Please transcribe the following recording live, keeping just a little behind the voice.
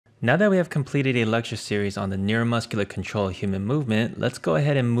Now that we have completed a lecture series on the neuromuscular control of human movement, let's go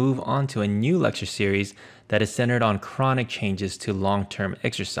ahead and move on to a new lecture series that is centered on chronic changes to long-term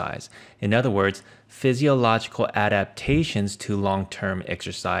exercise. In other words, physiological adaptations to long-term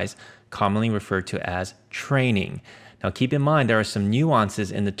exercise, commonly referred to as training. Now, keep in mind there are some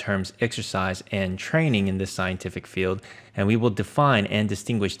nuances in the terms exercise and training in this scientific field, and we will define and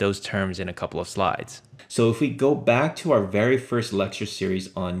distinguish those terms in a couple of slides. So if we go back to our very first lecture series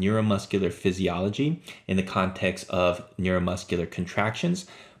on neuromuscular physiology in the context of neuromuscular contractions,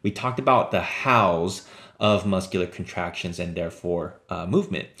 we talked about the hows of muscular contractions and therefore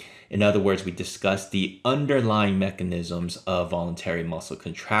movement. In other words, we discussed the underlying mechanisms of voluntary muscle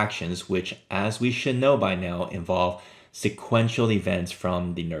contractions, which, as we should know by now, involve sequential events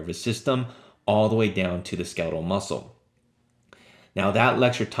from the nervous system all the way down to the skeletal muscle. Now, that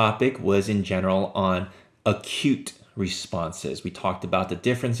lecture topic was in general on acute responses. We talked about the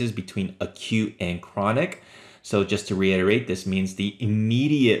differences between acute and chronic. So just to reiterate, this means the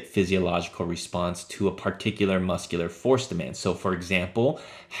immediate physiological response to a particular muscular force demand. So for example,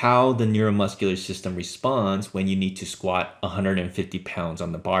 how the neuromuscular system responds when you need to squat 150 pounds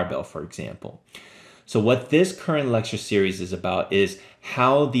on the barbell, for example. So what this current lecture series is about is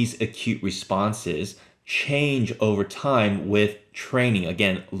how these acute responses change over time with training.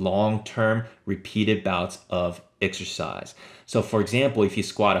 Again, long-term repeated bouts of exercise. So for example, if you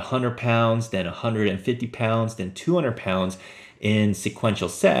squat 100 pounds, then 150 pounds, then 200 pounds in sequential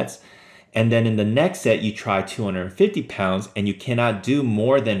sets, and then in the next set you try 250 pounds and you cannot do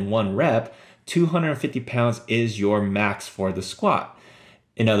more than one rep, 250 pounds is your max for the squat.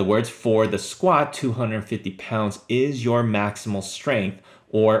 In other words, for the squat, 250 pounds is your maximal strength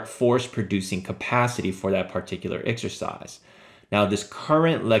or force producing capacity for that particular exercise. Now, this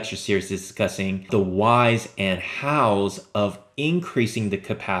current lecture series is discussing the whys and hows of increasing the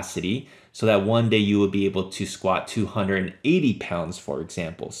capacity so that one day you will be able to squat 280 pounds, for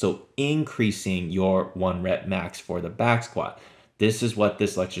example. So increasing your 1 rep max for the back squat. This is what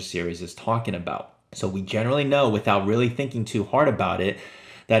this lecture series is talking about. So we generally know, without really thinking too hard about it,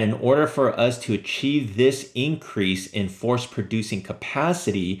 that in order for us to achieve this increase in force producing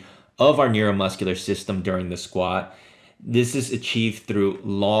capacity of our neuromuscular system during the squat, this is achieved through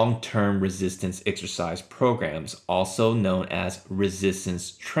long-term resistance exercise programs, also known as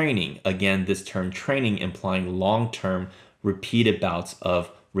resistance training. Again, this term training implying long-term repeated bouts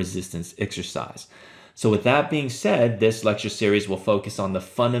of resistance exercise. So with that being said, this lecture series will focus on the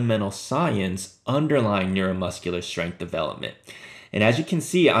fundamental science underlying neuromuscular strength development. And as you can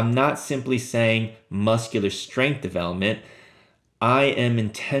see, I'm not simply saying muscular strength development. I am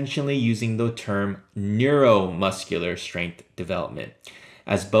intentionally using the term neuromuscular strength development,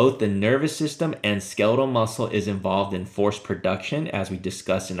 as both the nervous system and skeletal muscle is involved in force production, as we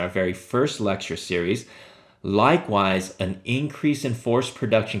discussed in our very first lecture series. Likewise, an increase in force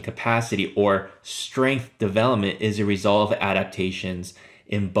production capacity or strength development is a result of adaptations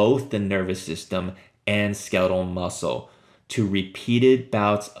in both the nervous system and skeletal muscle to repeated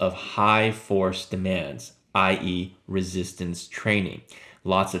bouts of high force demands, i.e. resistance training.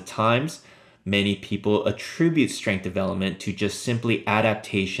 Lots of times, many people attribute strength development to just simply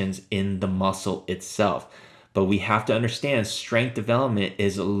adaptations in the muscle itself. But we have to understand strength development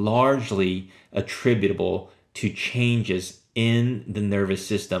is largely attributable to changes in the nervous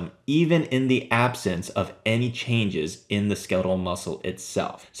system, even in the absence of any changes in the skeletal muscle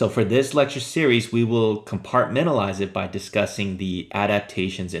itself. So for this lecture series, we will compartmentalize it by discussing the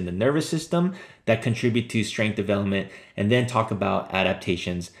adaptations in the nervous system that contribute to strength development, and then talk about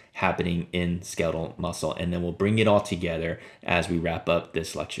adaptations happening in skeletal muscle. And then we'll bring it all together as we wrap up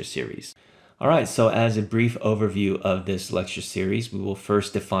this lecture series. All right, so as a brief overview of this lecture series, we will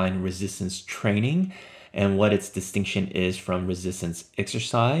first define resistance training and what its distinction is from resistance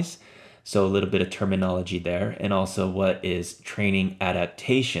exercise. So a little bit of terminology there, and also what is training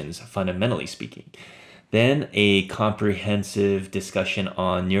adaptations, fundamentally speaking. Then a comprehensive discussion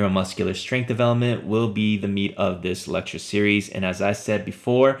on neuromuscular strength development will be the meat of this lecture series. And as I said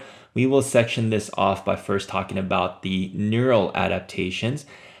before, we will section this off by first talking about the neural adaptations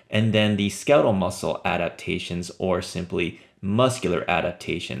and then the skeletal muscle adaptations, or simply muscular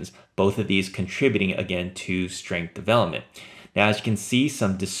adaptations, both of these contributing again to strength development. Now, as you can see,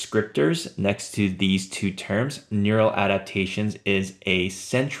 some descriptors next to these two terms. Neural adaptations is a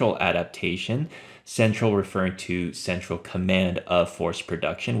central adaptation, central referring to central command of force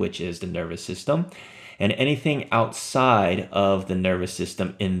production, which is the nervous system. And anything outside of the nervous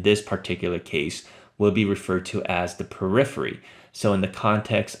system in this particular case will be referred to as the periphery. So in the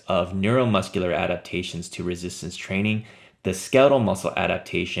context of neuromuscular adaptations to resistance training, The skeletal muscle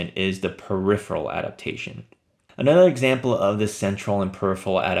adaptation is the peripheral adaptation. Another example of the central and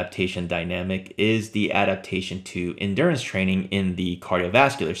peripheral adaptation dynamic is the adaptation to endurance training in the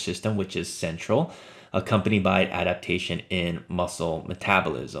cardiovascular system, which is central, accompanied by adaptation in muscle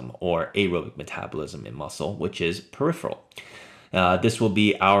metabolism or aerobic metabolism in muscle, which is peripheral. This will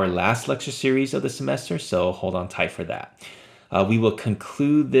be our last lecture series of the semester, so hold on tight for that. We will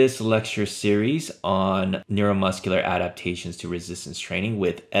conclude this lecture series on neuromuscular adaptations to resistance training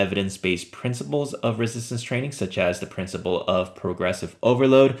with evidence-based principles of resistance training, such as the principle of progressive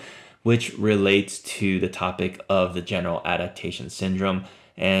overload, which relates to the topic of the general adaptation syndrome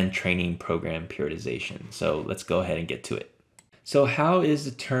and training program periodization. So let's go ahead and get to it. So how is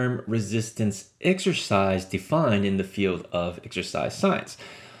the term resistance exercise defined in the field of exercise science?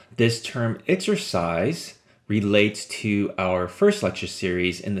 This term exercise relates to our first lecture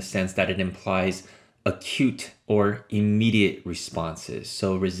series in the sense that it implies acute or immediate responses.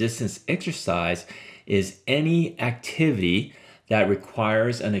 So resistance exercise is any activity that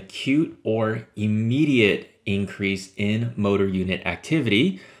requires an acute or immediate increase in motor unit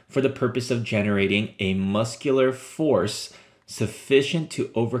activity for the purpose of generating a muscular force sufficient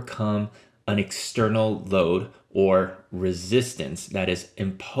to overcome an external load or resistance that is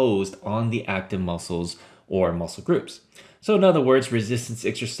imposed on the active muscles or muscle groups. So in other words, resistance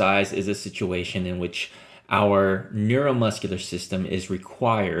exercise is a situation in which our neuromuscular system is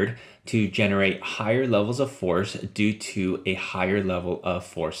required to generate higher levels of force due to a higher level of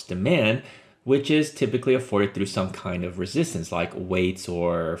force demand, which is typically afforded through some kind of resistance like weights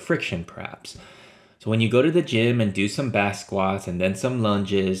or friction perhaps. So when you go to the gym and do some back squats and then some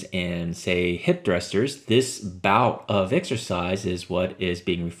lunges and say hip thrusters, this bout of exercise is what is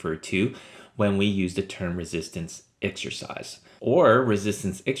being referred to when we use the term resistance exercise. Or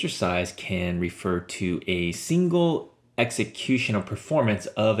resistance exercise can refer to a single execution or performance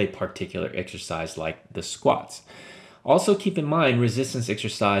of a particular exercise like the squats. Also keep in mind, resistance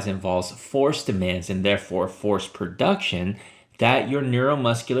exercise involves force demands and therefore force production that your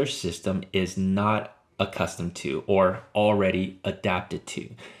neuromuscular system is not accustomed to or already adapted to.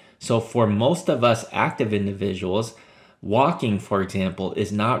 So for most of us active individuals, walking, for example,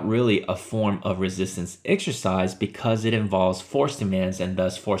 is not really a form of resistance exercise because it involves force demands and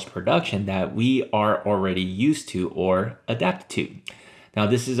thus force production that we are already used to or adapted to. Now,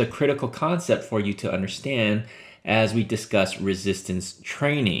 this is a critical concept for you to understand as we discuss resistance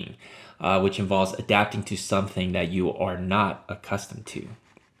training, which involves adapting to something that you are not accustomed to.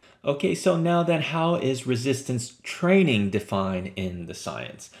 Okay, so now then, how is resistance training defined in the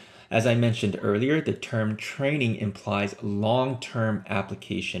science? As I mentioned earlier, the term training implies long-term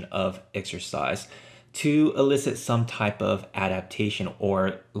application of exercise to elicit some type of adaptation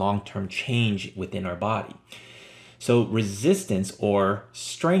or long-term change within our body. So resistance or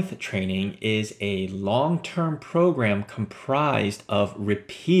strength training is a long-term program comprised of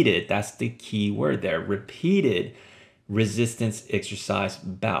repeated, that's the key word there, repeated resistance exercise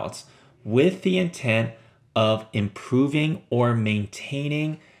bouts with the intent of improving or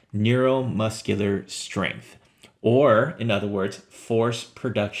maintaining neuromuscular strength, or in other words, force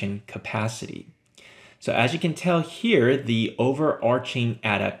production capacity. So as you can tell here, the overarching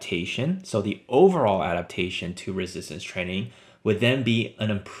adaptation, so the overall adaptation to resistance training would then be an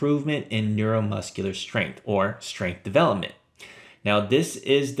improvement in neuromuscular strength or strength development. Now, this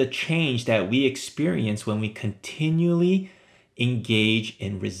is the change that we experience when we continually engage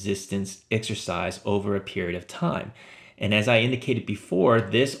in resistance exercise over a period of time. And as I indicated before,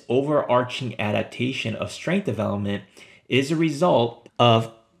 this overarching adaptation of strength development is a result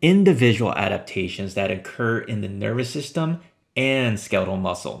of individual adaptations that occur in the nervous system and skeletal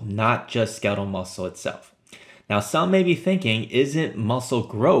muscle, not just skeletal muscle itself. Now, some may be thinking, isn't muscle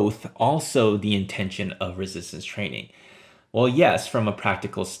growth also the intention of resistance training? Well, yes, from a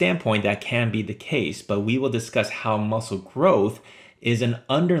practical standpoint, that can be the case, but we will discuss how muscle growth is an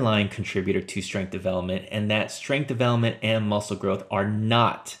underlying contributor to strength development, and that strength development and muscle growth are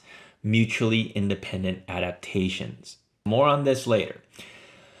not mutually independent adaptations. More on this later.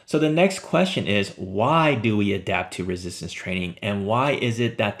 So the next question is, why do we adapt to resistance training, and why is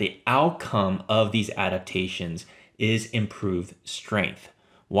it that the outcome of these adaptations is improved strength?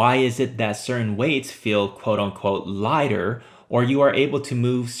 Why is it that certain weights feel quote unquote lighter, or you are able to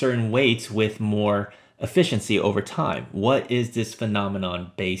move certain weights with more efficiency over time? What is this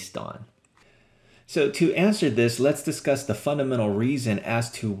phenomenon based on? So to answer this, let's discuss the fundamental reason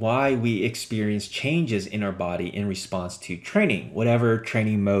as to why we experience changes in our body in response to training, whatever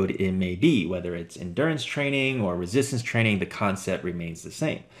training mode it may be, whether it's endurance training or resistance training, the concept remains the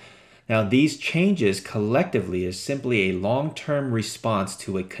same. Now, these changes collectively is simply a long-term response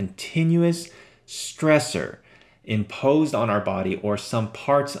to a continuous stressor imposed on our body or some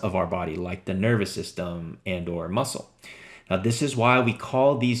parts of our body like the nervous system and or muscle. Now, this is why we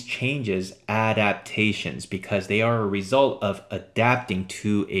call these changes adaptations, because they are a result of adapting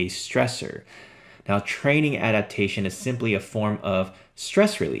to a stressor. Now, training adaptation is simply a form of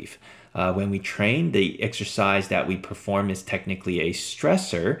stress relief. When we train, the exercise that we perform is technically a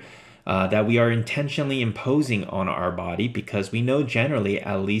stressor that we are intentionally imposing on our body, because we know generally,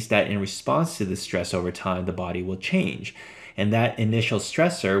 at least, that in response to the stress over time, the body will change. And that initial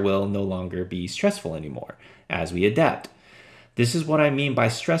stressor will no longer be stressful anymore as we adapt. This is what I mean by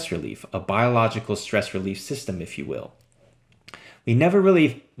stress relief, a biological stress relief system, if you will. We never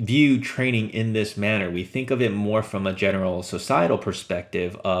really view training in this manner. We think of it more from a general societal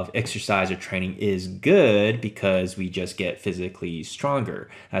perspective of exercise or training is good because we just get physically stronger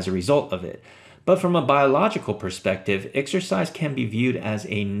as a result of it. But from a biological perspective, exercise can be viewed as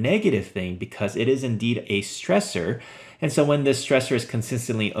a negative thing because it is indeed a stressor. And so when this stressor is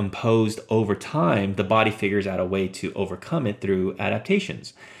consistently imposed over time, the body figures out a way to overcome it through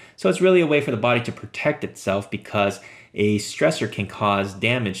adaptations. So it's really a way for the body to protect itself, because a stressor can cause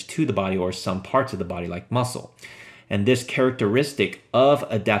damage to the body or some parts of the body like muscle. And this characteristic of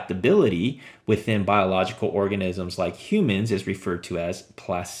adaptability within biological organisms like humans is referred to as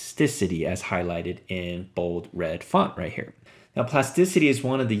plasticity, as highlighted in bold red font right here. Now, plasticity is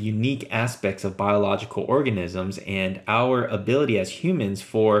one of the unique aspects of biological organisms, and our ability as humans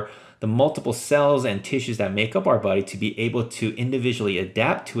for the multiple cells and tissues that make up our body to be able to individually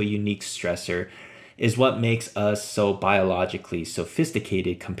adapt to a unique stressor is what makes us so biologically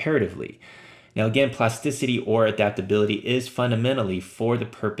sophisticated comparatively. Now, again, plasticity or adaptability is fundamentally for the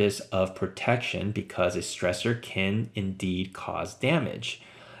purpose of protection, because a stressor can indeed cause damage.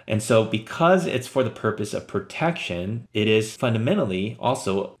 And so because it's for the purpose of protection, it is fundamentally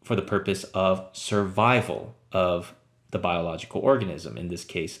also for the purpose of survival of the biological organism, in this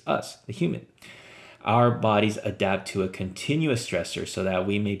case, us, the human. Our bodies adapt to a continuous stressor so that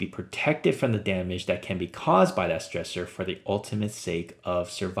we may be protected from the damage that can be caused by that stressor for the ultimate sake of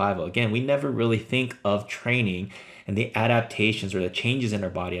survival. Again, we never really think of training and the adaptations or the changes in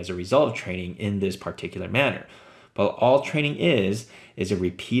our body as a result of training in this particular manner. But all training is a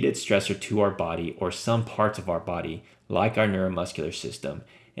repeated stressor to our body or some parts of our body, like our neuromuscular system.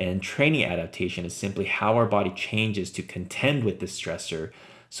 And training adaptation is simply how our body changes to contend with this stressor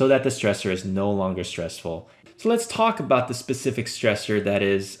so that the stressor is no longer stressful. So let's talk about the specific stressor that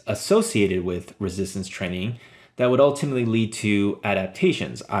is associated with resistance training that would ultimately lead to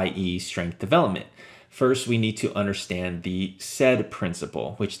adaptations, i.e. strength development. First, we need to understand the SAID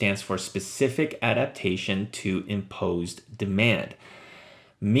principle, which stands for specific adaptation to imposed demand.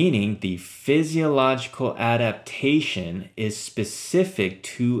 Meaning the physiological adaptation is specific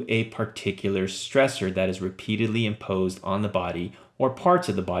to a particular stressor that is repeatedly imposed on the body or parts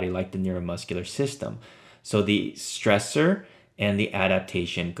of the body like the neuromuscular system. So the stressor and the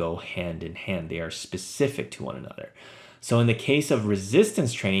adaptation go hand in hand. They are specific to one another. So in the case of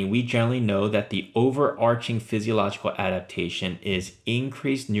resistance training, we generally know that the overarching physiological adaptation is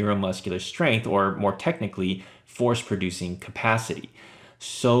increased neuromuscular strength, or more technically, force-producing capacity.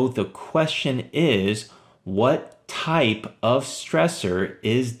 So the question is, what type of stressor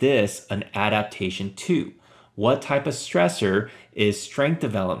is this an adaptation to? What type of stressor is strength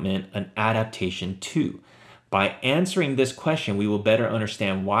development an adaptation to? By answering this question, we will better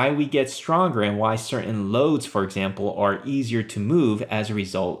understand why we get stronger and why certain loads, for example, are easier to move as a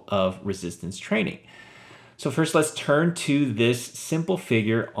result of resistance training. So first, let's turn to this simple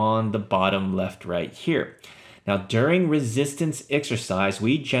figure on the bottom left right here. Now, during resistance exercise,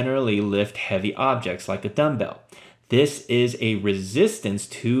 we generally lift heavy objects like a dumbbell. This is a resistance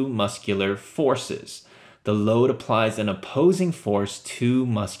to muscular forces. The load applies an opposing force to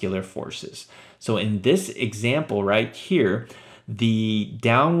muscular forces. So in this example right here, the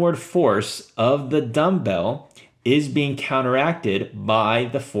downward force of the dumbbell is being counteracted by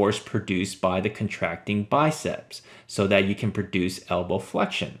the force produced by the contracting biceps so that you can produce elbow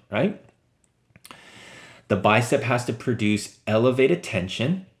flexion, right? The bicep has to produce elevated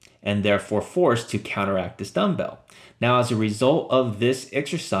tension and therefore force to counteract this dumbbell. Now, as a result of this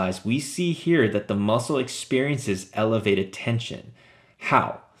exercise, we see here that the muscle experiences elevated tension.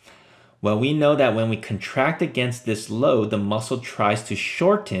 How? Well, we know that when we contract against this load, the muscle tries to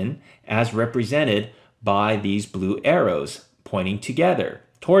shorten as represented by these blue arrows pointing together,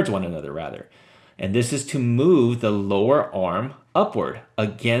 towards one another rather. And this is to move the lower arm upward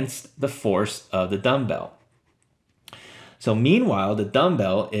against the force of the dumbbell. So meanwhile, the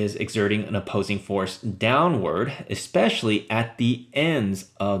dumbbell is exerting an opposing force downward, especially at the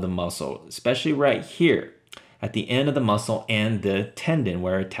ends of the muscle, especially right here at the end of the muscle and the tendon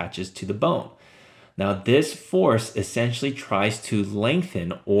where it attaches to the bone. Now, this force essentially tries to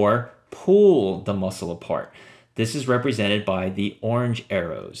lengthen or pull the muscle apart. This is represented by the orange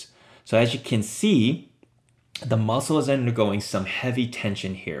arrows. So as you can see, the muscle is undergoing some heavy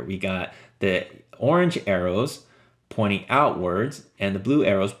tension here. We got the orange arrows pointing outwards and the blue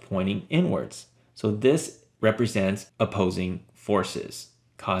arrows pointing inwards. So this represents opposing forces,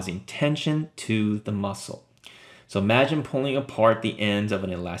 causing tension to the muscle. So imagine pulling apart the ends of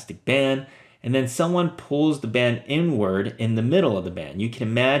an elastic band, and then someone pulls the band inward in the middle of the band. You can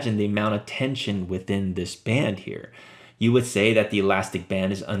imagine the amount of tension within this band here. You would say that the elastic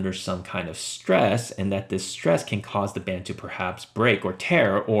band is under some kind of stress, and that this stress can cause the band to perhaps break or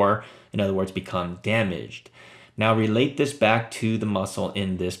tear, or in other words, become damaged. Now relate this back to the muscle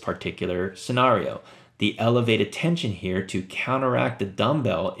in this particular scenario. The elevated tension here to counteract the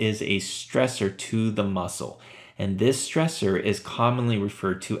dumbbell is a stressor to the muscle. And this stressor is commonly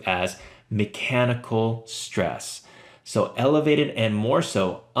referred to as mechanical stress. So elevated and more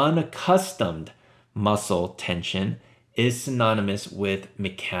so unaccustomed muscle tension is synonymous with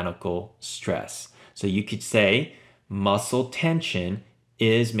mechanical stress. So you could say muscle tension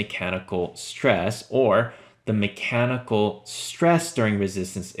is mechanical stress, or the mechanical stress during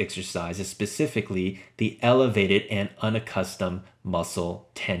resistance exercise is specifically the elevated and unaccustomed muscle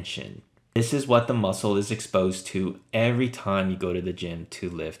tension. This is what the muscle is exposed to every time you go to the gym to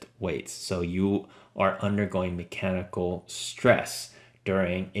lift weights. So you are undergoing mechanical stress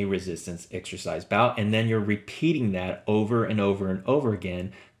during a resistance exercise bout, and then you're repeating that over and over and over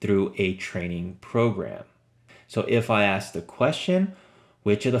again through a training program. So if I ask the question,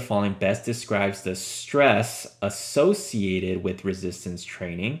 which of the following best describes the stress associated with resistance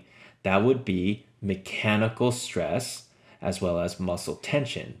training? That would be mechanical stress as well as muscle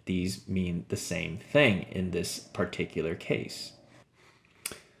tension. These mean the same thing in this particular case.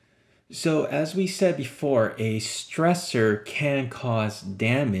 So as we said before, a stressor can cause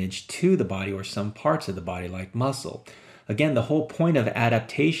damage to the body or some parts of the body like muscle. Again, the whole point of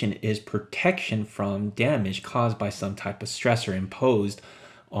adaptation is protection from damage caused by some type of stressor imposed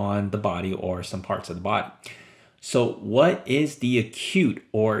on the body or some parts of the body. So what is the acute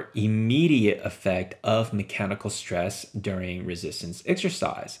or immediate effect of mechanical stress during resistance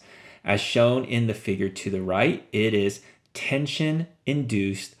exercise? As shown in the figure to the right, it is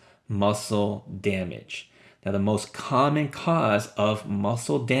tension-induced muscle damage. Now, the most common cause of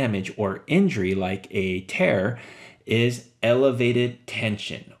muscle damage or injury, like a tear, is elevated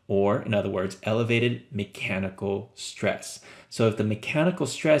tension, or in other words, elevated mechanical stress. So if the mechanical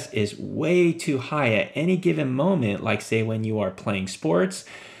stress is way too high at any given moment, like say when you are playing sports,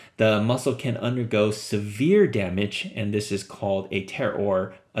 the muscle can undergo severe damage, and this is called a tear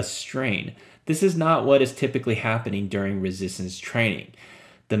or a strain. This is not what is typically happening during resistance training.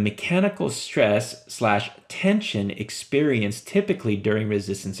 The mechanical stress / tension experienced typically during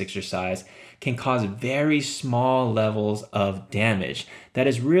resistance exercise can cause very small levels of damage. That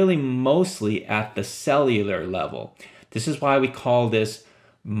is really mostly at the cellular level. This is why we call this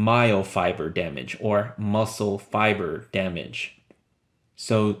myofiber damage or muscle fiber damage.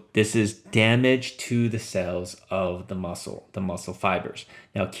 So this is damage to the cells of the muscle fibers.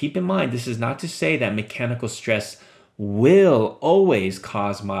 Now keep in mind, this is not to say that mechanical stress will always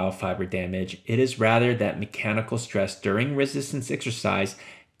cause myofiber damage. It is rather that mechanical stress during resistance exercise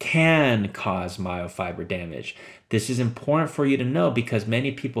can cause myofiber damage. This is important for you to know because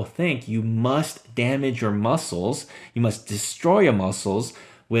many people think you must damage your muscles, you must destroy your muscles,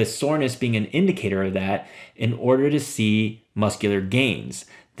 with soreness being an indicator of that, in order to see muscular gains.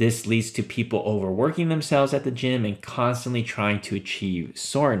 This leads to people overworking themselves at the gym and constantly trying to achieve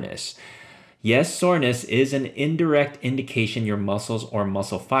soreness. Yes, soreness is an indirect indication your muscles or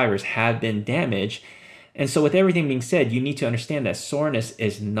muscle fibers have been damaged. And so with everything being said, you need to understand that soreness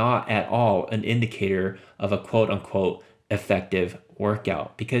is not at all an indicator of a quote-unquote effective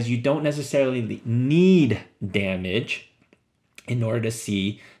workout, because you don't necessarily need damage in order to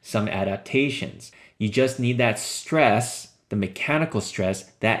see some adaptations. You just need that stress, the mechanical stress,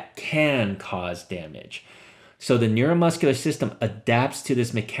 that can cause damage. So the neuromuscular system adapts to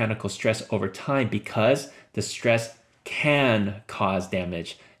this mechanical stress over time because the stress can cause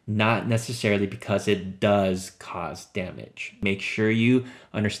damage, not necessarily because it does cause damage. Make sure you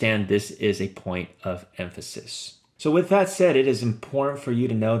understand this is a point of emphasis. So with that said, it is important for you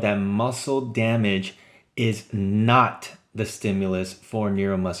to know that muscle damage is not the stimulus for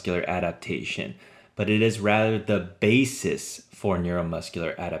neuromuscular adaptation, but but it is rather the basis for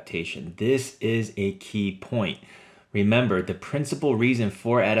neuromuscular adaptation. This is a key point. Remember, the principal reason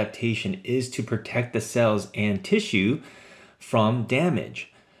for adaptation is to protect the cells and tissue from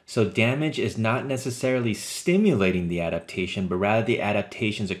damage. So damage is not necessarily stimulating the adaptation, but rather the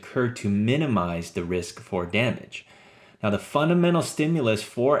adaptations occur to minimize the risk for damage. Now, the fundamental stimulus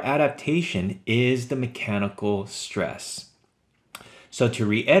for adaptation is the mechanical stress. So to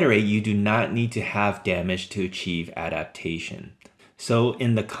reiterate, you do not need to have damage to achieve adaptation. So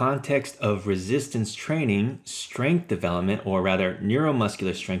in the context of resistance training, strength development, or rather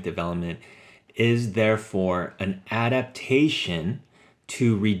neuromuscular strength development, is therefore an adaptation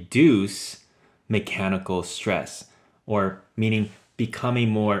to reduce mechanical stress, or meaning becoming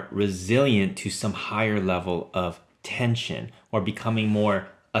more resilient to some higher level of tension, or becoming more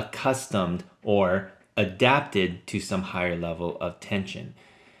accustomed or adapted to some higher level of tension.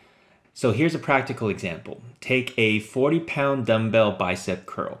 So here's a practical example. Take a 40-pound dumbbell bicep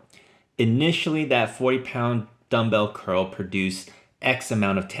curl. Initially, that 40-pound dumbbell curl produced X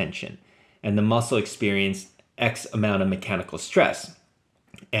amount of tension, and the muscle experienced X amount of mechanical stress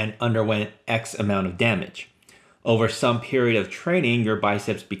and underwent X amount of damage. Over some period of training, your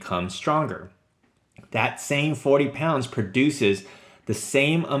biceps become stronger. That same 40 pounds produces the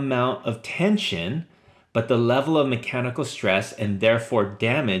same amount of tension, but the level of mechanical stress and therefore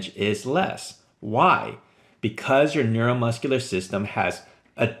damage is less. Why? Because your neuromuscular system has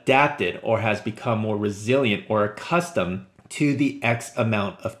adapted or has become more resilient or accustomed to the X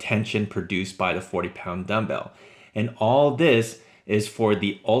amount of tension produced by the 40-pound dumbbell. And all this is for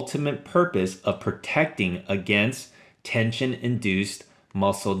the ultimate purpose of protecting against tension-induced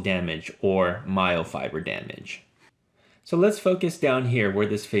muscle damage or myofiber damage. So let's focus down here where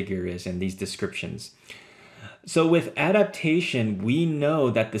this figure is and these descriptions. So with adaptation, we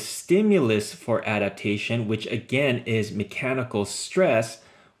know that the stimulus for adaptation, which again is mechanical stress,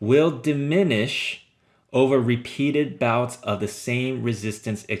 will diminish over repeated bouts of the same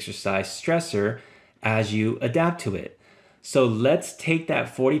resistance exercise stressor as you adapt to it. So let's take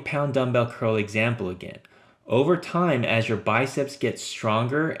that 40-pound dumbbell curl example again. Over time, as your biceps get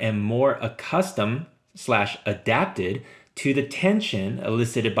stronger and more accustomed / adapted to the tension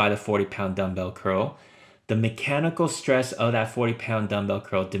elicited by the 40-pound dumbbell curl, the mechanical stress of that 40-pound dumbbell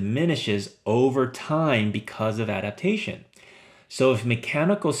curl diminishes over time because of adaptation. So if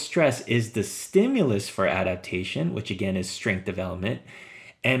mechanical stress is the stimulus for adaptation, which again is strength development,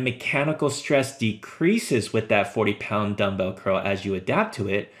 and mechanical stress decreases with that 40-pound dumbbell curl as you adapt to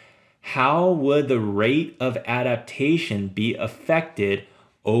it, how would the rate of adaptation be affected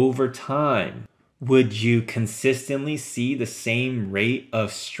over time? Would you consistently see the same rate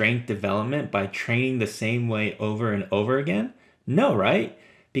of strength development by training the same way over and over again? No, right?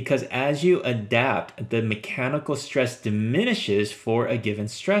 Because as you adapt, the mechanical stress diminishes for a given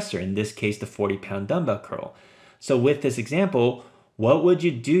stressor, in this case, the 40-pound dumbbell curl. So with this example, what would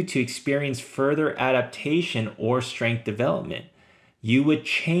you do to experience further adaptation or strength development? You would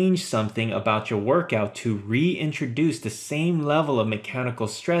change something about your workout to reintroduce the same level of mechanical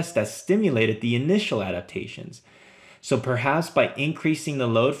stress that stimulated the initial adaptations. So perhaps by increasing the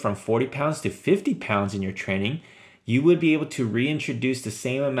load from 40 pounds to 50 pounds in your training, you would be able to reintroduce the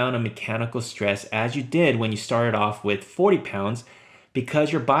same amount of mechanical stress as you did when you started off with 40 pounds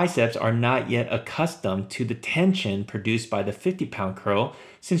because your biceps are not yet accustomed to the tension produced by the 50-pound curl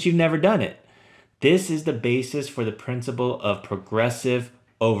since you've never done it. This is the basis for the principle of progressive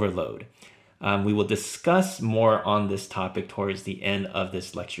overload. We will discuss more on this topic towards the end of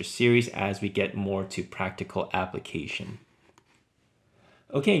this lecture series as we get more to practical application.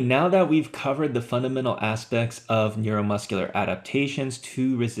 Okay, now that we've covered the fundamental aspects of neuromuscular adaptations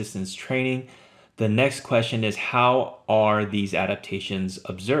to resistance training, the next question is, how are these adaptations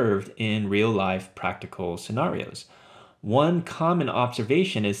observed in real-life practical scenarios? One common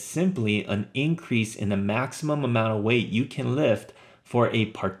observation is simply an increase in the maximum amount of weight you can lift for a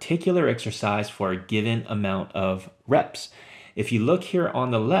particular exercise for a given amount of reps. If you look here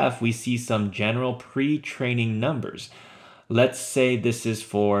on the left, we see some general pre-training numbers. Let's say this is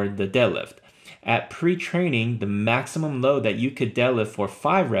for the deadlift. At pre-training, the maximum load that you could deadlift for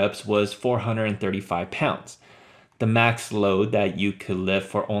 5 reps was 435 pounds. The max load that you could lift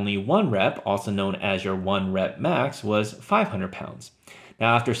for only 1 rep, also known as your 1 rep max, was 500 pounds.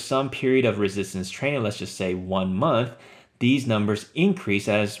 Now, after some period of resistance training, let's just say 1 month, these numbers increase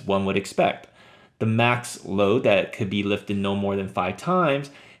as one would expect. The max load that could be lifted no more than 5 times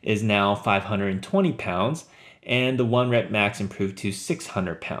is now 520 pounds, and the 1 rep max improved to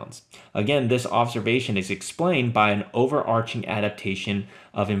 600 pounds. Again, this observation is explained by an overarching adaptation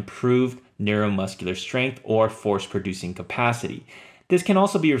of improved neuromuscular strength or force-producing capacity. This can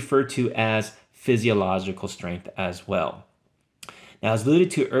also be referred to as physiological strength as well. Now, as alluded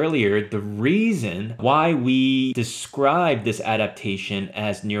to earlier, the reason why we describe this adaptation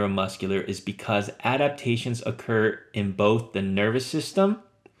as neuromuscular is because adaptations occur in both the nervous system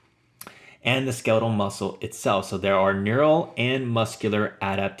and the skeletal muscle itself. So there are neural and muscular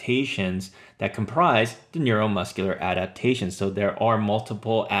adaptations that comprise the neuromuscular adaptation. So there are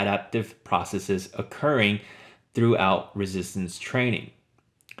multiple adaptive processes occurring throughout resistance training.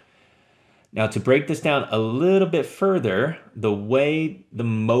 Now, to break this down a little bit further, the way the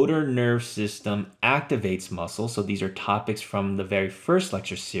motor nerve system activates muscle, so these are topics from the very first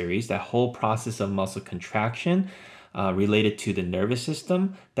lecture series, that whole process of muscle contraction related to the nervous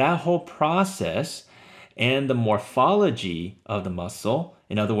system, that whole process and the morphology of the muscle,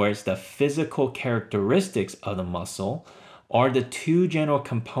 in other words, the physical characteristics of the muscle, are the two general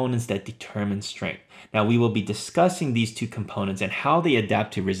components that determine strength. Now, we will be discussing these two components and how they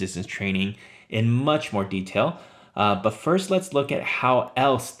adapt to resistance training in much more detail. But first, let's look at how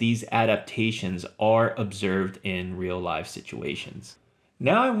else these adaptations are observed in real life situations.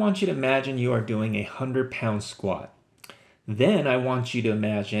 Now, I want you to imagine you are doing a 100-pound squat. Then I want you to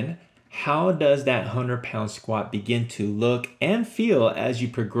imagine, how does that 100-pound squat begin to look and feel as you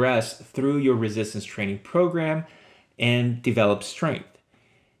progress through your resistance training program and develop strength?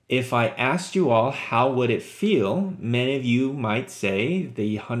 If I asked you all how would it feel, many of you might say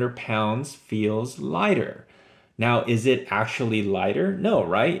the 100 pounds feels lighter. Now, is it actually lighter? No,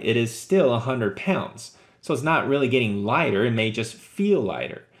 right? It is still 100 pounds. So it's not really getting lighter, it may just feel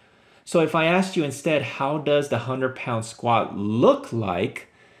lighter. So if I asked you instead, how does the 100-pound squat look like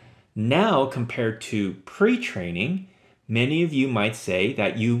now compared to pre-training, many of you might say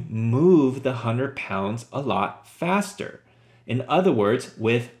that you move the 100 pounds a lot faster. In other words,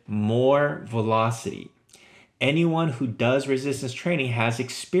 with more velocity. Anyone who does resistance training has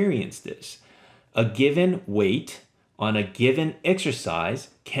experienced this. A given weight on a given exercise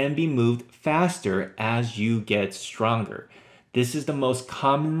can be moved faster as you get stronger. This is the most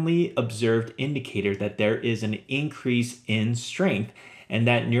commonly observed indicator that there is an increase in strength and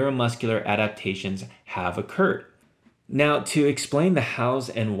that neuromuscular adaptations have occurred. Now, to explain the hows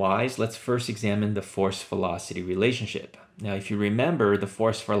and whys, let's first examine the force-velocity relationship. Now, if you remember the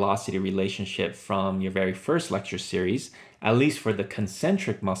force-velocity relationship from your very first lecture series, at least for the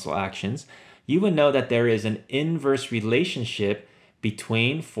concentric muscle actions, you would know that there is an inverse relationship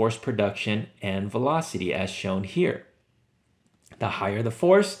between force production and velocity, as shown here. The higher the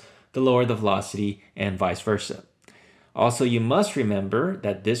force, the lower the velocity, and vice versa. Also, you must remember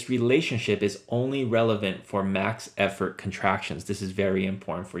that this relationship is only relevant for max effort contractions. This is very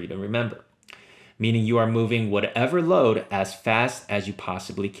important for you to remember, meaning you are moving whatever load as fast as you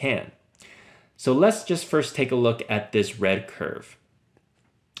possibly can. So let's just first take a look at this red curve.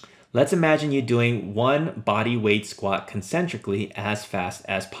 Let's imagine you doing one body weight squat concentrically as fast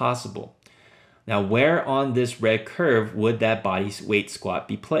as possible. Now, where on this red curve would that body weight squat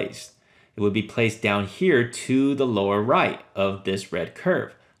be placed? It would be placed down here to the lower right of this red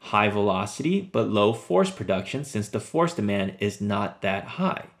curve. High velocity, but low force production since the force demand is not that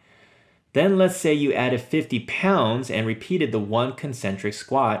high. Then let's say you added 50 pounds and repeated the one concentric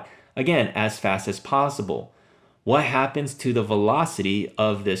squat, again, as fast as possible. What happens to the velocity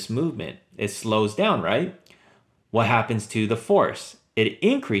of this movement? It slows down, right? What happens to the force? It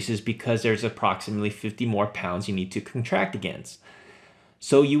increases because there's approximately 50 more pounds you need to contract against.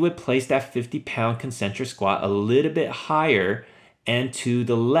 So you would place that 50-pound concentric squat a little bit higher and to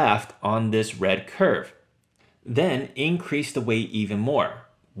the left on this red curve. Then increase the weight even more.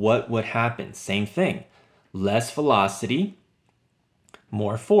 What would happen? Same thing. Less velocity,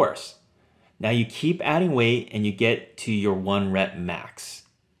 more force. Now you keep adding weight and you get to your 1 rep max.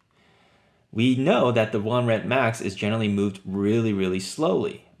 We know that the 1 rep max is generally moved really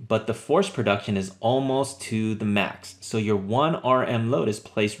slowly, but the force production is almost to the max. So your 1 RM load is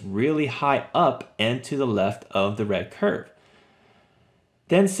placed really high up and to the left of the red curve.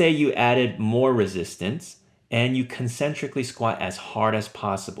 Then say you added more resistance and you concentrically squat as hard as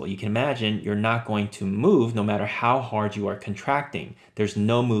possible. You can imagine you're not going to move no matter how hard you are contracting. There's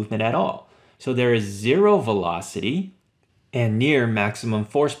no movement at all. So there is zero velocity and near maximum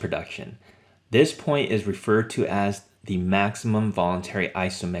force production. This point is referred to as the maximum voluntary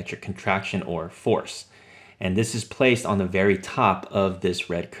isometric contraction or force. And this is placed on the very top of this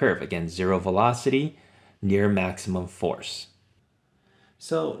red curve. Again, zero velocity, near maximum force.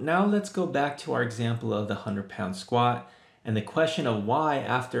 So now let's go back to our example of the 100-pound squat and the question of why,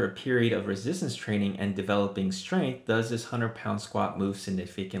 after a period of resistance training and developing strength, does this 100-pound squat move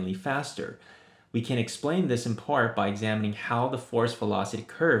significantly faster? We can explain this in part by examining how the force velocity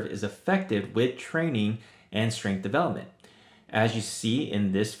curve is affected with training and strength development. As you see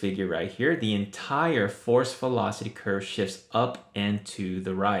in this figure right here, the entire force velocity curve shifts up and to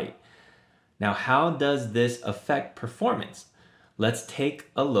the right. Now, how does this affect performance? Let's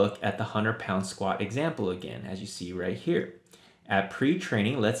take a look at the 100-pound squat example again, as you see right here. At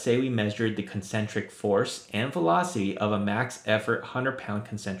pre-training, let's say we measured the concentric force and velocity of a max effort 100-pound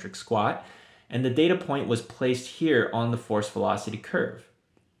concentric squat, and the data point was placed here on the force velocity curve.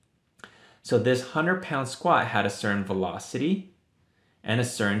 So this 100-pound squat had a certain velocity and a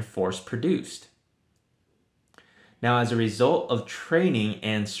certain force produced. Now, as a result of training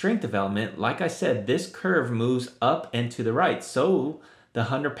and strength development, like I said, this curve moves up and to the right. So the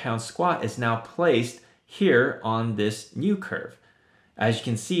 100-pound squat is now placed here on this new curve. As you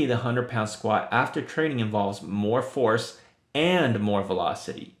can see, the 100-pound squat after training involves more force and more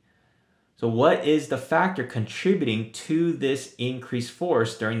velocity. So what is the factor contributing to this increased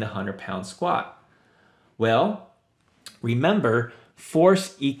force during the 100-pound squat? Well, remember,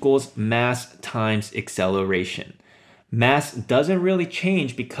 force equals mass times acceleration. Mass doesn't really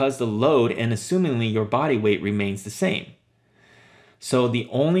change because the load and assumingly your body weight remains the same. So the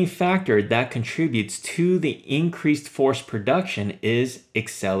only factor that contributes to the increased force production is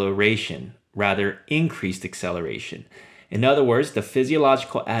acceleration, rather increased acceleration. In other words, the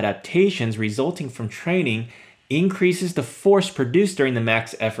physiological adaptations resulting from training increases the force produced during the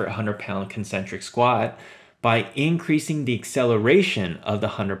max effort 100-pound concentric squat by increasing the acceleration of the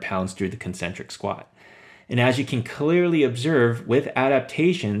 100 pounds through the concentric squat. And as you can clearly observe, with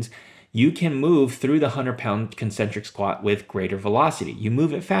adaptations, you can move through the 100-pound concentric squat with greater velocity. You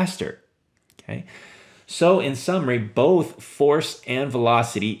move it faster. Okay? So in summary, both force and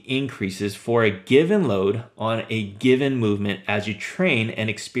velocity increases for a given load on a given movement as you train and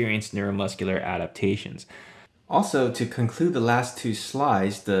experience neuromuscular adaptations. Also, to conclude the last two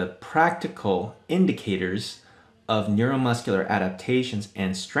slides, the practical indicators of neuromuscular adaptations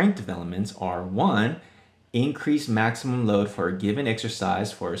and strength developments are: 1, increase maximum load for a given exercise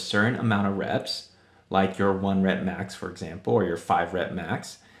for a certain amount of reps, like your 1 rep max, for example, or your 5 rep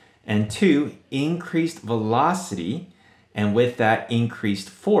max. And 2, increased velocity, and with that increased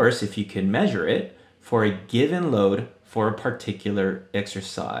force, if you can measure it, for a given load for a particular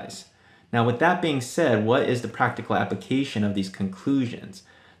exercise. Now, with that being said, what is the practical application of these conclusions?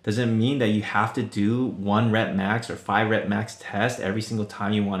 Does it mean that you have to do 1 rep max or 5 rep max test every single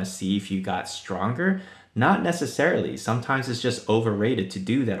time you want to see if you got stronger? Not necessarily. Sometimes it's just overrated to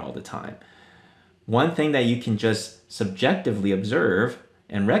do that all the time. One thing that you can just subjectively observe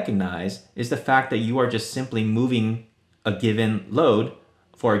and recognize is the fact that you are just simply moving a given load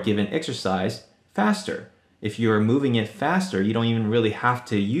for a given exercise faster. If you're moving it faster, you don't even really have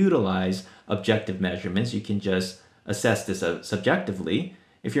to utilize objective measurements. You can just assess this subjectively.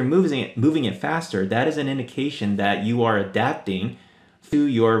 If you're moving it faster, that is an indication that you are adapting to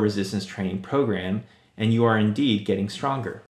your resistance training program and you are indeed getting stronger.